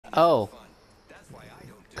Oh,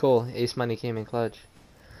 cool. Ace money came in clutch.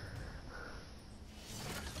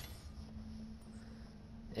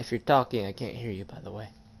 If you're talking, I can't hear you, by the way.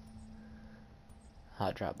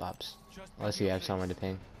 Hot drop bops. Unless you have somewhere to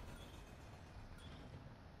ping.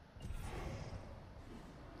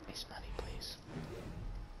 Ace money, please.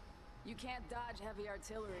 You can't dodge heavy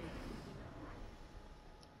artillery.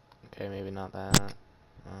 Okay, maybe not that.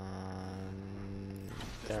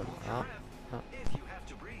 There. Oh.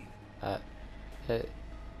 Oh. Hey.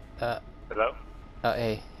 Hello? Oh,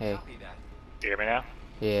 hey. You hear me now?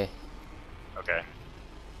 Yeah. Okay.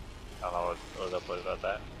 I don't know what was up with about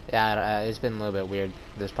that. Yeah, it's been a little bit weird,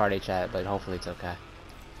 this party chat, but hopefully it's okay.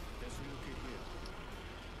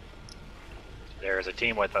 There is a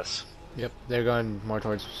team with us. Yep, they're going more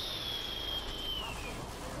towards...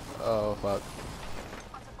 Oh, fuck.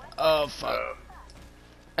 Oh, fuck.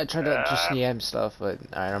 I tried to just yam stuff, but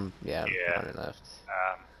I'm running left.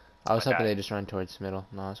 I was hoping they just run towards the middle.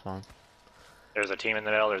 No, it's fine. There's a team in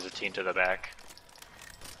the middle, there's a team to the back.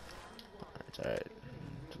 It's alright.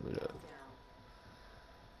 Loot up.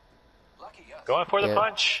 Going for the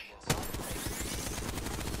punch!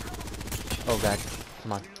 Oh god,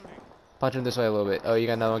 come on. Punch him this way a little bit. Oh, you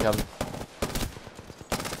got another one coming.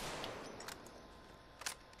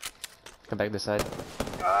 Come back this side.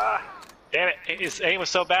 Damn it, his aim was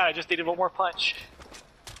so bad, I just needed one more punch.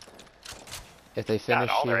 If they finish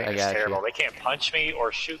you, I got terrible. you. They can't punch me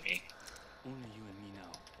or shoot me. Only you and me now.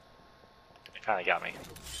 They kinda got me.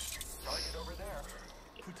 Target over there.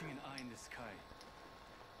 Putting an eye in the sky.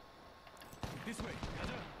 This way,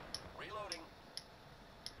 Kaja. Reloading.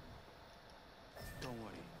 Don't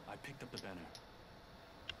worry, I picked up the banner.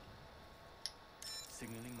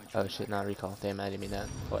 Signaling my Oh shit, not recall. Damn, I didn't mean that.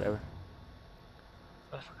 Whatever.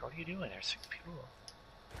 Motherfucker, what are you doing? There's 6 people.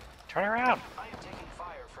 Turn around! I am taking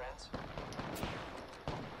fire, friends.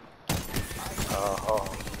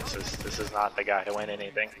 Oh, this is not the guy to win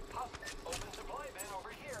anything. Open supply bin over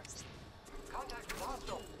here. Contact with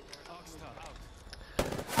hostile. Oxstar out.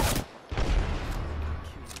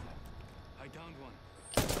 I downed one.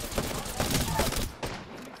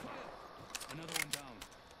 Another one down.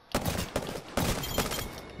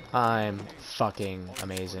 I'm fucking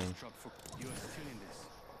amazing. You are still in this.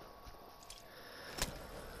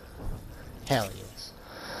 Hell yes.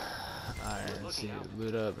 Alright, let's see.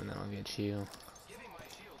 Loot up and then I'll get you. Giving my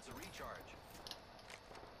shields a recharge.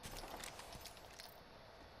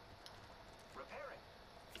 Repairing.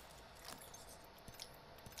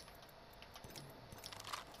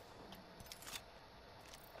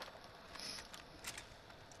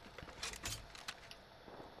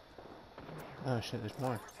 Oh shit, there's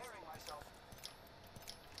more. Repairing myself.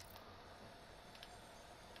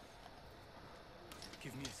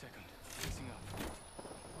 Give me a second. Fixing up.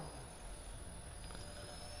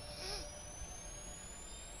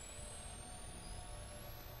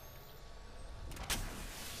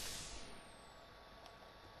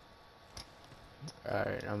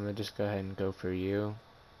 Alright, I'm gonna just go ahead and go for you.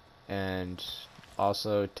 And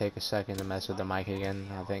also take a second to mess with the mic again.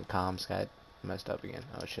 I think comms got messed up again.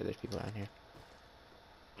 Oh shit, there's people around here.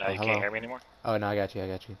 Now you can't hear me anymore? Oh no, I got you. I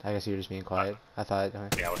guess you were just being quiet. I thought...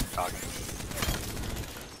 Yeah, I wasn't talking.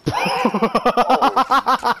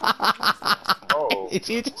 Oh. You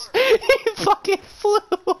just... you fucking flew!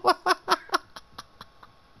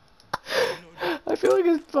 I feel like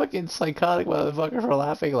a fucking psychotic motherfucker for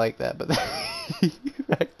laughing like that, but you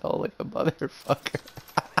act all like a motherfucker.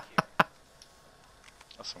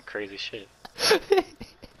 That's some crazy shit.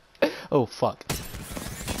 Oh fuck.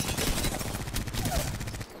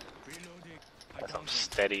 That's some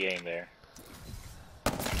steady aim there.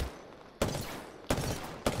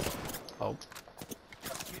 Oh.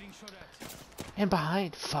 And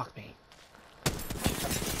behind. Fuck me.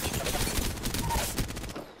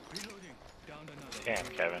 Damn,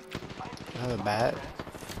 Kevin. Another bat.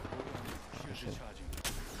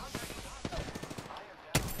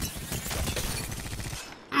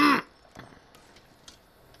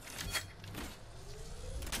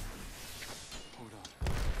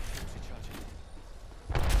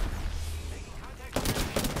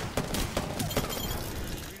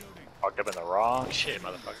 Walked up in the wrong shit,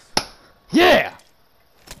 motherfucker. Yeah!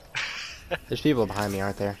 There's people behind me,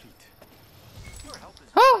 aren't there?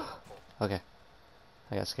 Oh! Okay.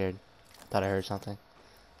 I got scared. Thought I heard something.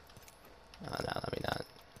 Oh, no, let me not.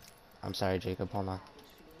 I'm sorry, Jacob. Hold on.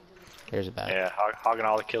 Here's a bat. Yeah, hogging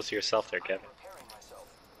all the kills to yourself there, Kevin.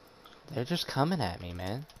 They're just coming at me,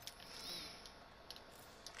 man.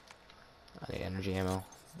 I need energy ammo.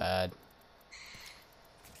 Bad.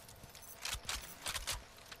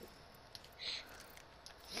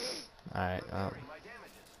 Alright,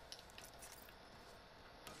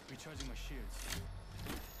 Recharging my shields.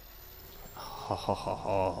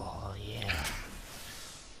 Oh, yeah.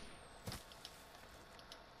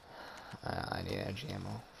 I need energy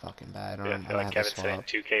ammo. Fucking bad. Yeah, I I'm feel gonna like have to Kevin's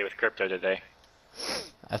hitting swap. 2K with Crypto today.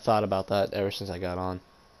 I thought about that ever since I got on.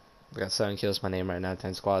 I got 7 kills my name right now,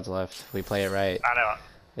 10 squads left. If we play it right, I know.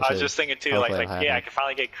 it I was should, just thinking too, hopefully like it'll yeah, I happen. can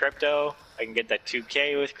finally get Crypto. I can get that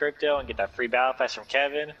 2K with Crypto and get that free battle pass from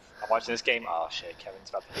Kevin. I'm watching this game. Oh shit, Kevin's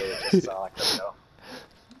about to get it just on Crypto.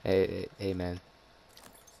 Hey, man.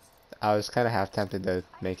 I was kind of half tempted to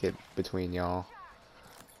make it between y'all.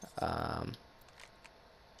 Um,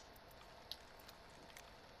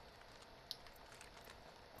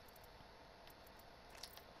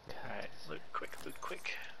 Alright, loot quick, loot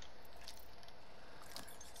quick.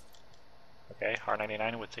 Okay,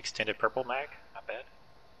 R99 with extended purple mag. Not bad.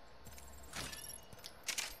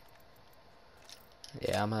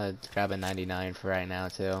 yeah, I'm gonna grab a 99 for right now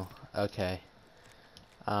too. Okay.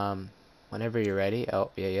 Whenever you're ready. Oh,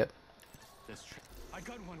 yeah, yep. That's true. I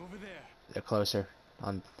got one over there. They're closer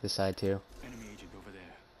on this side too. Enemy agent over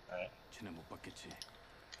there. Alright. 쟤는 못 받겠지.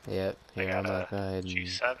 Yep. I Here, got I'm gonna a go ahead and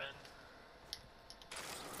G7.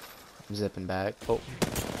 I'm zipping back. Oh,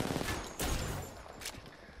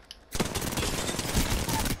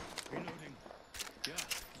 Reloading. Yeah,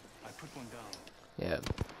 I put one down. yeah.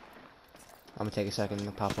 I'm gonna take a second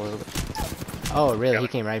to pop a little bit. Oh, really? He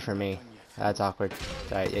came right for me. That's awkward.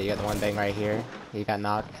 Alright, yeah, you got the one bang right here. You got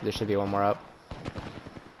knocked. There should be one more up.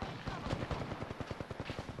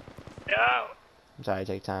 Yeah. I'm sorry,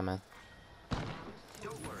 take time, man.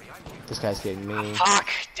 This guy's getting me. Fuck!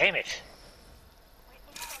 Damn it!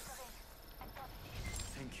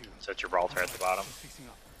 Thank you. So it's Gibraltar at the bottom. Fixing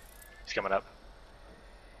up. He's coming up.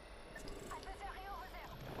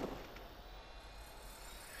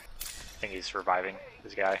 I think he's reviving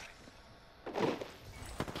this guy.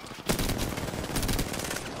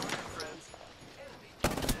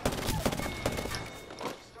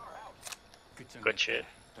 Good shit.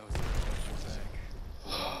 That was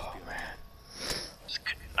Oh man. Just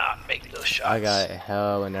could not make those shots. I got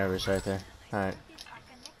hella nervous right there. Alright.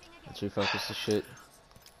 Let's refocus the shit.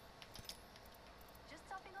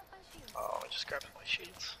 Oh, I just grabbed my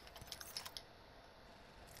shields.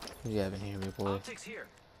 What do you have in here, big boy? Optics here.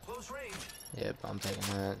 Close range. Yep, I'm taking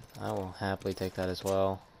that. I will happily take that as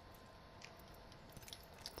well.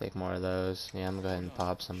 Take more of those. Yeah, I'm gonna go ahead and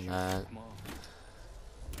pop some of that.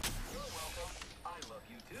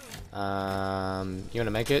 You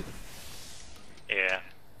wanna make it? Yeah.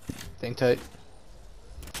 Think tight.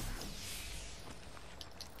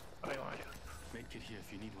 What do you want to do? Make it here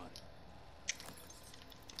if you need one.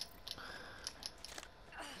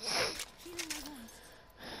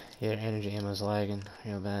 Yeah, energy ammo's lagging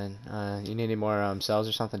real bad. You need any more cells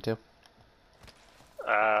or something too?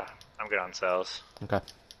 I'm good on cells. Okay.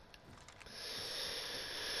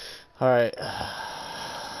 Alright.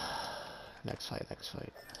 Next fight, next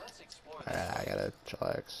fight. Alright, I gotta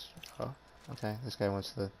chillax. Oh, okay. This guy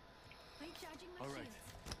wants to. Alright.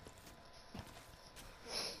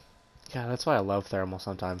 Yeah, that's why I love thermal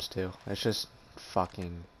sometimes too. It's just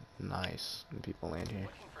fucking nice when people land here.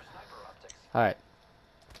 Alright.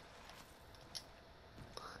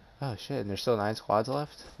 Oh shit, and there's still 9 squads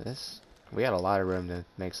left? We got a lot of room to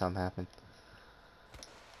make something happen.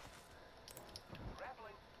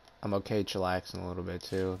 I'm okay chillaxing a little bit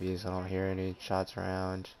too, because I don't hear any shots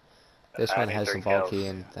around. This one has some Valky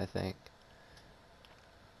in, I think.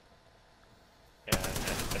 Yeah,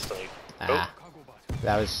 I still need. Ah,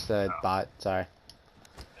 that was the bot, sorry.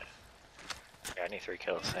 Yeah, I need 3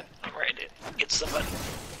 kills. I'm ready to get somebody.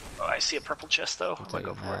 Oh, I see a purple chest though. I'm gonna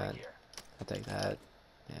go for it here. I'll take that.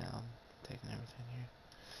 Yeah, I'm taking everything here.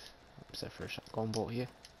 Except for a shotgun bolt here.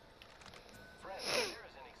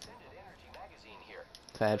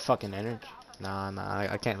 If I had fucking energy. Nah,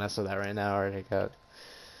 I can't mess with that right now. I already got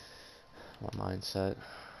my mindset.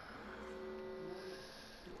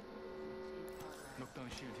 Knockdown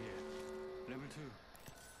shield here. Level 2.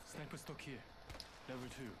 Sniper stock here. Level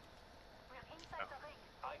 2.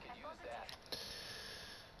 I could use that.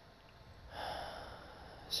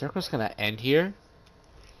 Circle's gonna end here,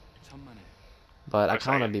 천만에. but I Looks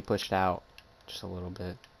kind like of it. be pushed out just a little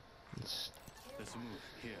bit. Let's move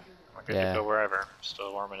here. I'm good Yeah. to go wherever.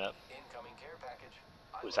 Still warming up. Incoming care package.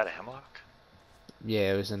 Was that a hemlock?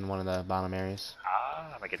 Yeah, it was in one of the bottom areas. Ah,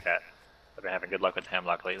 I'm gonna get that. I've been having good luck with the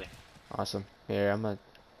hemlock lately. Awesome. Here,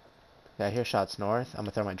 yeah, I hear shots north. I'm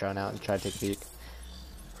gonna throw my drone out and try to take a peek.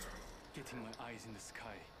 Getting my eyes in the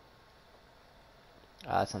sky.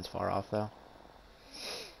 That sounds far off though.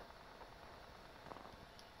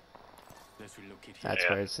 Let's relocate here. That's Yeah,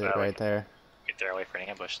 where it's that we right can- there. Get there away for an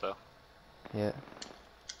ambush though. Yeah.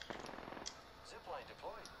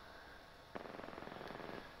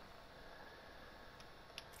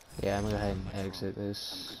 Yeah, I'm gonna go ahead and exit I'm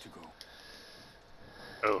this. good to go.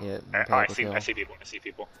 Oh, Yep, oh, I double see. kill. I see people. I see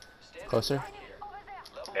people. Closer?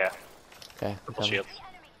 Yeah. Okay, I'm Purple coming. shield.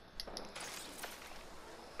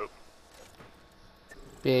 Oh,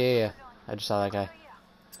 Yeah. I just saw that guy.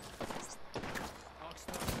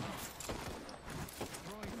 Oxstar out.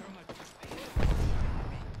 Throwing thermite.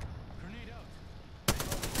 Grenade out.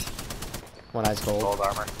 One eye's gold. gold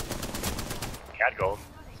armor. He had gold.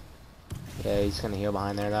 Yeah, he's gonna heal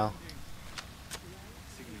behind there though.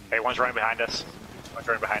 Hey, one's running behind us. One's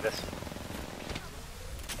running behind us.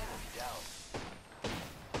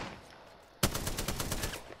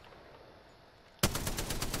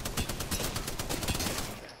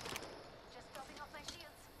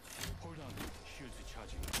 Hold on. Shields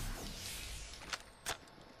recharging.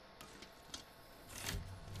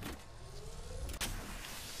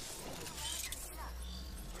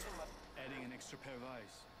 Adding an extra pair of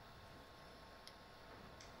eyes.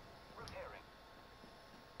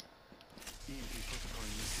 EMP protocol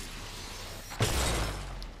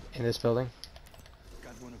initiated. In this building.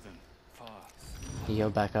 Got one of them. Far. He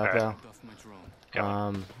healed back up Alright. though. Knocked off my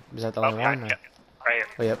drone. Is that the Oh, only yeah, one? or- yeah. Right here.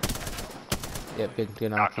 Oh, yep. Yep,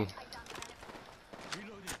 good Knocked knocky. him.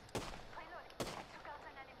 Reloading.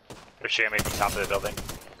 They're shooting me from top of the building.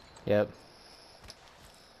 Yep.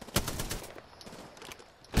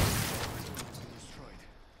 Destroyed.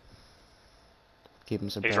 Keep him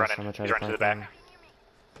He's suppressed. running. I'm gonna try He's to running to the flank back. him.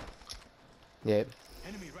 Yep.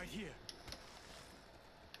 Enemy right here.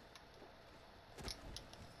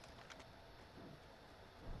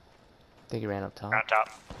 I think he ran up top. On top.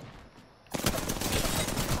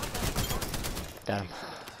 Got him.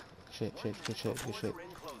 Shit. ring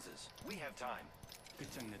closes. We have time.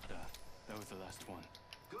 끝장냈다. That was the last one.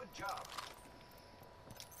 Good job.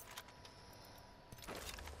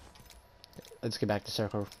 Let's get back to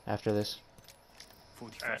circle after this.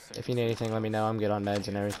 45 Alright. seconds. If you need anything, let me know. I'm good on meds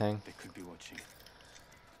and everything. They could be watching.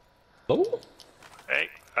 Oh, Hey,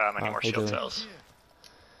 I need Oh, more hey, shield Julie. cells.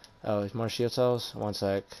 Oh, there's more shield cells? One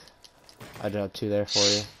sec. I dropped 2 there for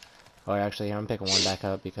you. Or actually, here, I'm picking 1 back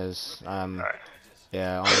up because, Alright.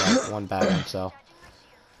 yeah, I only got 1 battery cell.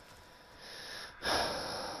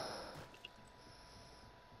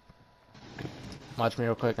 Watch me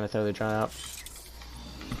real quick and I throw the drone out.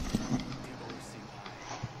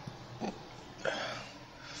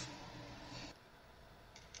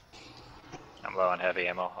 I'm low on heavy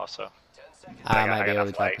ammo also. 10 seconds. I got- might I be got able to enough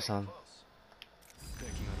drop light. this on.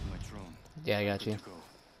 Backing out of my drone. Yeah, I got you. Good to go.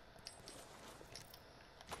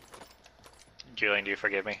 Julian, do you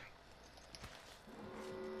forgive me?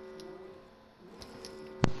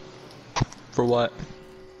 for what?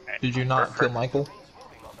 Did you not For- kill Michael?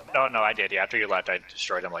 No, I did. Yeah, after you left, I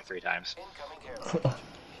destroyed him like 3 times. Incoming care package.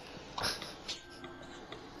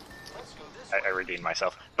 Let's go this I redeemed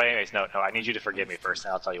myself. But anyways, no, I need you to forgive me first,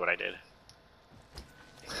 and I'll tell you what I did.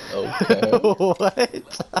 Okay.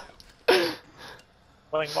 What?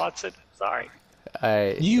 Willing Watson, sorry.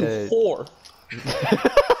 Alright. You whore.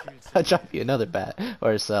 I'll drop you another bat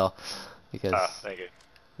or a cell. Because, Oh, thank you.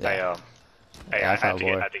 yeah. I Yeah, I had felt to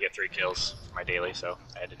bored. get 3 kills for my daily, so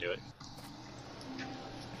I had to do it.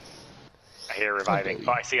 I hear reviving.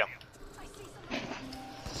 Oh, I see him.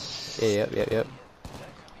 Yeah, yep.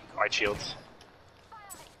 White shields.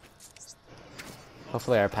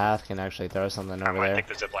 Hopefully our path can actually throw something I over might there. take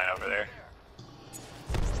the zip line over there.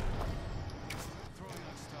 Throwing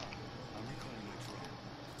Oxstar. I'm recalling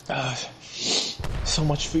my drone. So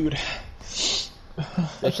much food. There's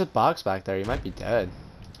just a box back there. You might be dead.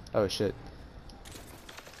 Oh shit.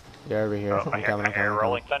 You're over here. Oh, I I'm hear, coming. I hear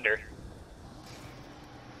rolling thunder.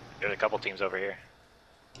 There's a couple teams over here.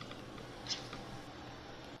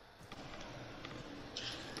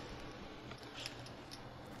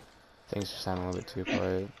 Things just sound a little bit too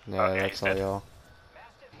quiet. Yeah, Oh, yeah, that's he's all dead. y'all.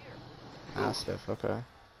 Mastiff, okay.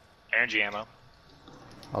 Energy ammo.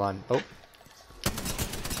 Hold on. Oh,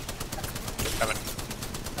 Coming.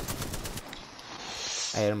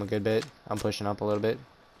 I hit him a good bit. I'm pushing up a little bit.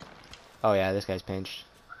 Oh yeah, this guy's pinched.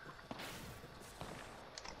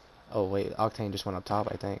 Oh wait, Octane just went up top,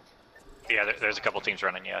 I think. Yeah, there's a couple teams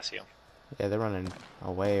running. Yeah, I see them. Yeah, they're running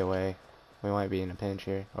away. We might be in a pinch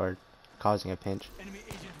here, or causing a pinch. Enemy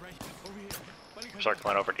agent right over here. Balik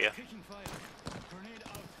Circling over to you. Taking fire. Grenade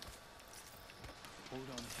out. Hold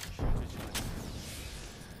on. Shields recharging.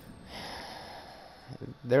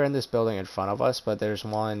 They're in this building in front of us, but there's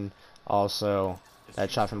one also that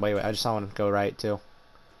shot from way away. I just saw one go right too.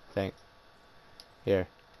 I think. Here.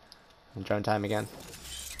 And drone time again.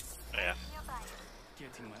 Yeah.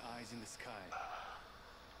 Getting my eyes in the sky.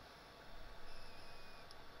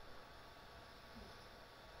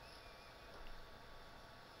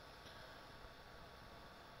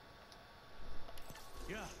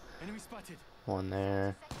 spotted. One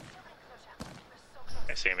there.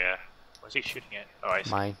 I see him, yeah. Where's he shooting at? Oh, I see.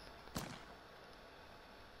 Mine. I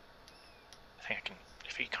think I can,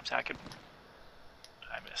 if he comes out, I can...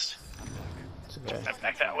 I missed. It's okay. I'm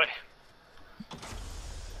back that way.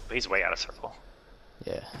 But he's way out of circle.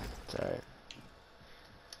 Yeah, it's alright.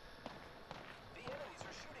 The enemies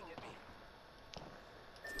are shooting at me.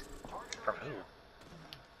 Target From who?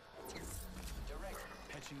 direct.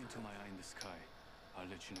 Patching into my eye in the sky. I'll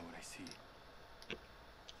let you know what I see.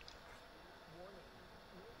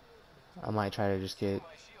 I might try to just get My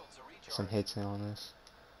shields are recharged. some hits in on this.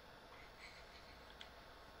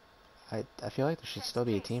 I feel like there should still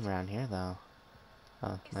be a team around here though.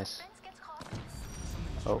 Oh, nice.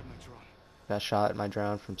 Oh, My drone. got shot at my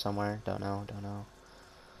drone from somewhere. Don't know.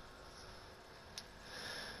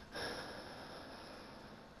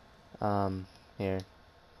 Here.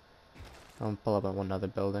 I'm gonna pull up at one other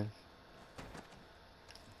building.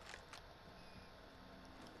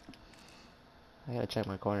 I gotta check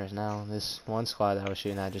my corners now. This one squad that I was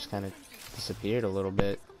shooting at just kind of disappeared a little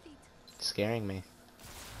bit, scaring me.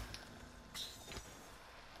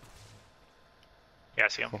 Yeah, I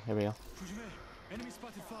see him. Cool, here we go. Enemy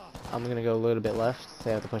spotted far. I'm gonna go a little bit left.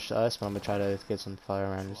 They have to push to us, but I'm gonna try to get some fire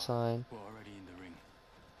around the side. We're already in the ring.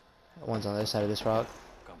 One's on the other side of this rock.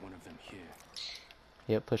 Got one of them here.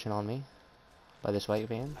 Yep, pushing on me. By this white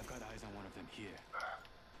van. I've got eyes on one of them here.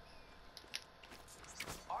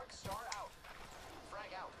 Arc star out. Frag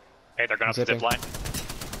out. Hey, they're going up the Zipping. zip line.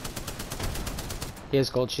 He has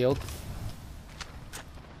gold shield.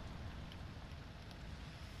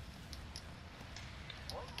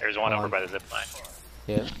 There's one over On. by the zip line.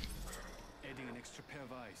 Yep. Adding an extra pair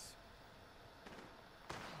of eyes.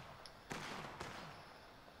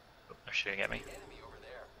 Oh, they're shooting at me. Enemy over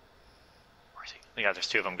there. Where's he? Yeah, there's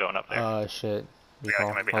two of them going up there. Shit. Yeah, Recall.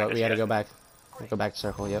 come right Hold behind up, us, we gotta yeah. go back. Go back to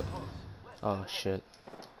circle, yep. Oh shit.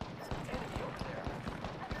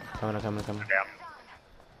 Coming. Yeah.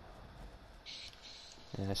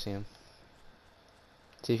 Yeah, I see him.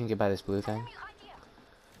 See if you can get by this blue thing.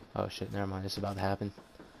 Oh shit, never mind, this is about to happen.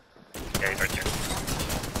 Yeah, he's right there.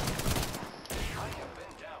 I have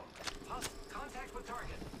been down. Contact with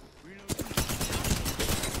target.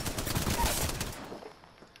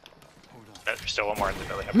 There's still one more in the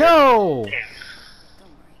building up No! here.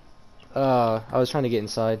 I was trying to get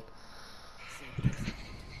inside.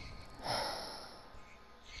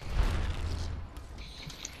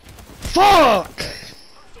 Fuck!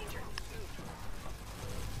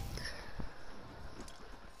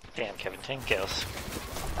 Damn, Kevin, 10 kills.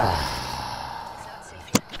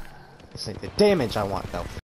 This ain't the damage I want though.